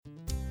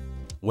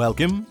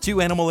Welcome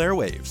to Animal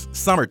Airwaves.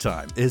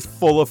 Summertime is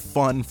full of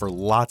fun for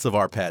lots of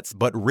our pets,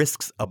 but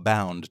risks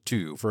abound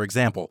too. For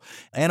example,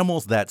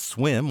 animals that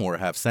swim or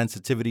have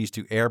sensitivities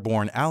to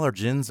airborne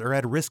allergens are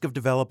at risk of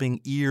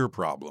developing ear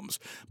problems.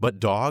 But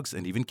dogs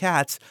and even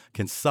cats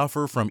can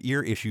suffer from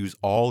ear issues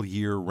all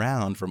year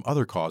round from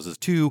other causes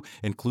too,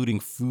 including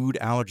food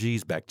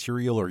allergies,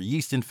 bacterial or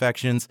yeast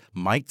infections,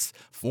 mites,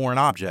 foreign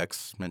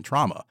objects, and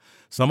trauma.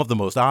 Some of the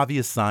most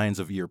obvious signs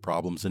of ear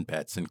problems in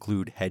pets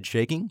include head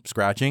shaking,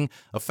 scratching,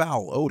 a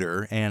foul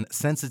odor, and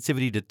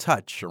sensitivity to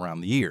touch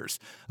around the ears.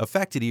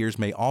 Affected ears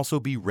may also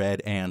be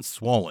red and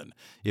swollen.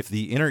 If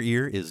the inner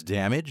ear is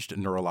damaged,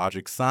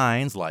 neurologic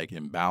signs like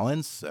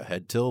imbalance, a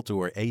head tilt,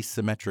 or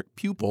asymmetric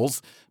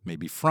pupils may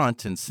be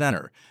front and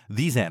center.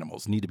 These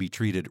animals need to be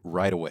treated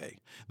right away.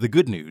 The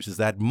good news is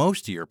that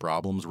most ear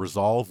problems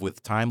resolve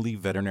with timely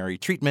veterinary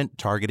treatment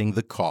targeting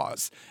the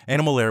cause.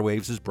 Animal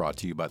Airwaves is brought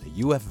to you by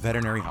the UF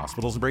Veterinary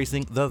Hospitals,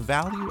 embracing the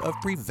value of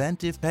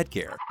preventive pet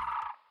care.